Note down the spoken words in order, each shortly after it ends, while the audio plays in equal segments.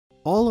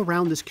All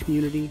around this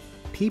community,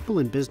 people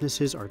and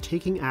businesses are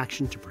taking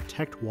action to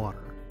protect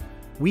water.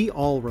 We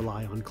all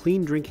rely on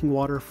clean drinking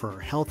water for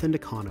our health and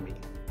economy.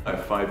 I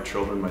have 5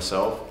 children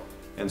myself,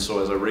 and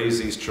so as I raise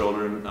these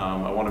children,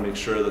 I want to make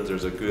sure that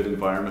there's a good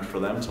environment for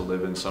them to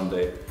live in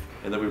someday,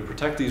 and that we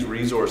protect these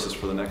resources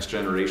for the next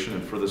generation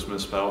and for this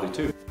municipality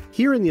too.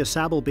 Here in the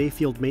Ausable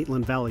Bayfield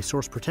Maitland Valley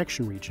Source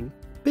Protection Region,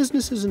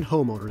 businesses and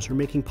homeowners are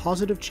making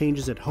positive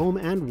changes at home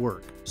and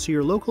work so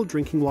your local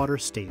drinking water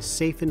stays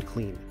safe and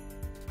clean.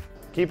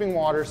 Keeping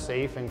water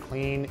safe and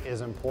clean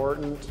is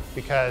important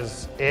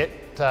because it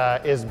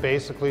is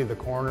basically the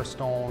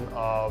cornerstone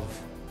of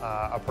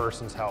a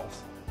person's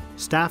health.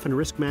 Staff and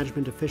risk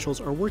management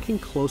officials are working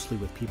closely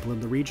with people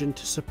in the region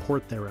to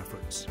support their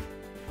efforts.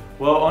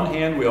 Well, on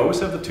hand, we always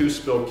have the 2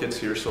 spill kits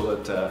here so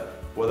that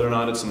whether or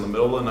not it's in the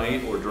middle of the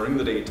night or during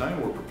the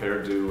daytime, we're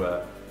prepared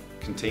to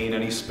contain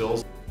any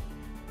spills.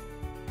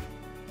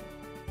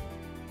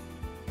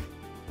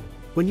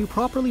 When you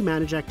properly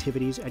manage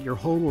activities at your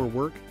home or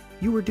work,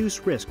 you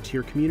reduce risk to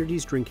your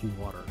community's drinking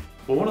water.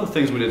 Well, one of the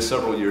things we did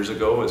several years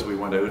ago is we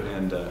went out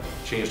and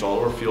changed all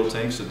of our fuel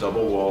tanks to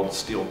double-walled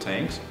steel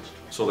tanks,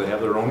 so they have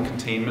their own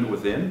containment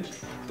within.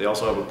 They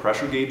also have a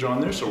pressure gauge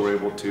on there, so we're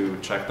able to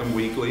check them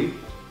weekly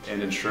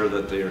and ensure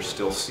that they are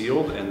still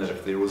sealed and that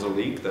if there was a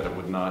leak that it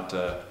would not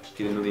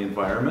get into the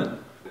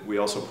environment. We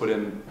also put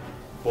in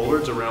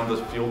bollards around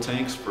the fuel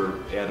tanks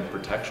for added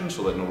protection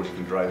so that nobody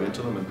can drive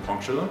into them and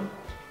puncture them.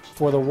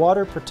 For the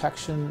water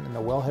protection and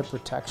the wellhead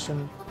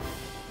protection,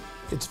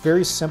 it's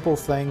very simple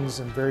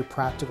things and very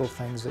practical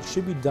things that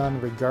should be done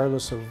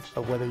regardless of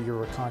whether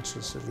you're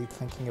consciously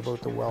thinking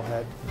about the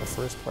wellhead in the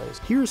first place.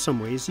 Here are some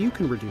ways you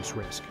can reduce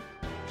risk.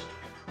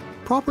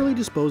 Properly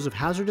dispose of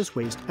hazardous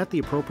waste at the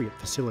appropriate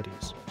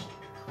facilities.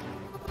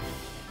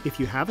 If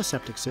you have a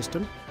septic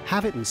system,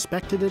 have it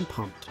inspected and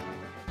pumped.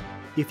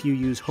 If you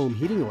use home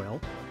heating oil,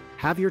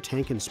 have your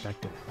tank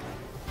inspected.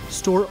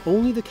 Store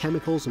only the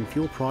chemicals and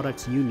fuel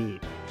products you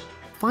need.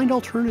 Find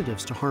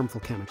alternatives to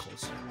harmful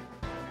chemicals.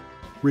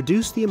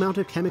 Reduce the amount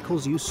of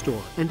chemicals you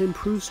store and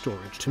improve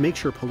storage to make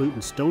sure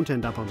pollutants don't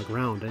end up on the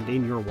ground and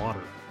in your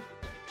water.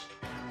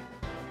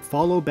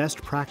 Follow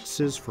best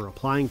practices for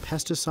applying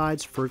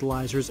pesticides,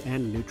 fertilizers,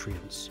 and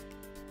nutrients.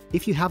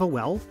 If you have a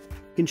well,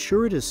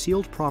 ensure it is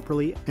sealed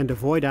properly and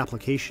avoid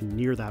application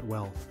near that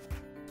well.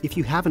 If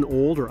you have an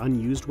old or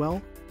unused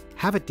well,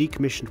 have it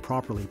decommissioned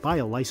properly by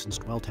a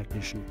licensed well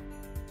technician.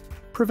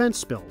 Prevent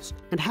spills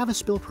and have a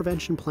spill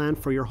prevention plan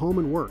for your home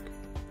and work.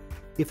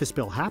 If a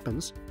spill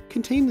happens,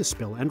 contain the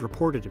spill and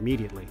report it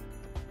immediately.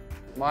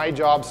 My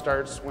job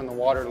starts when the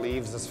water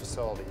leaves this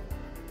facility.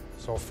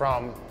 So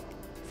from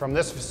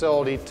this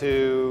facility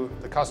to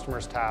the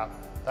customer's tap,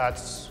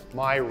 that's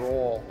my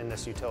role in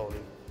this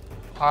utility.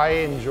 I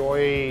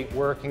enjoy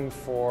working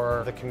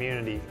for the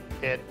community.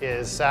 It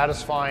is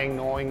satisfying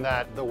knowing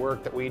that the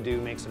work that we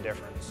do makes a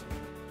difference.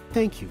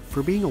 Thank you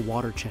for being a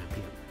water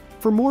champion.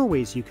 For more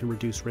ways you can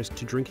reduce risk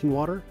to drinking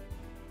water,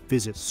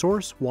 visit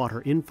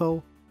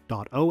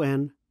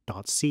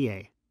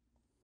sourcewaterinfo.on.ca.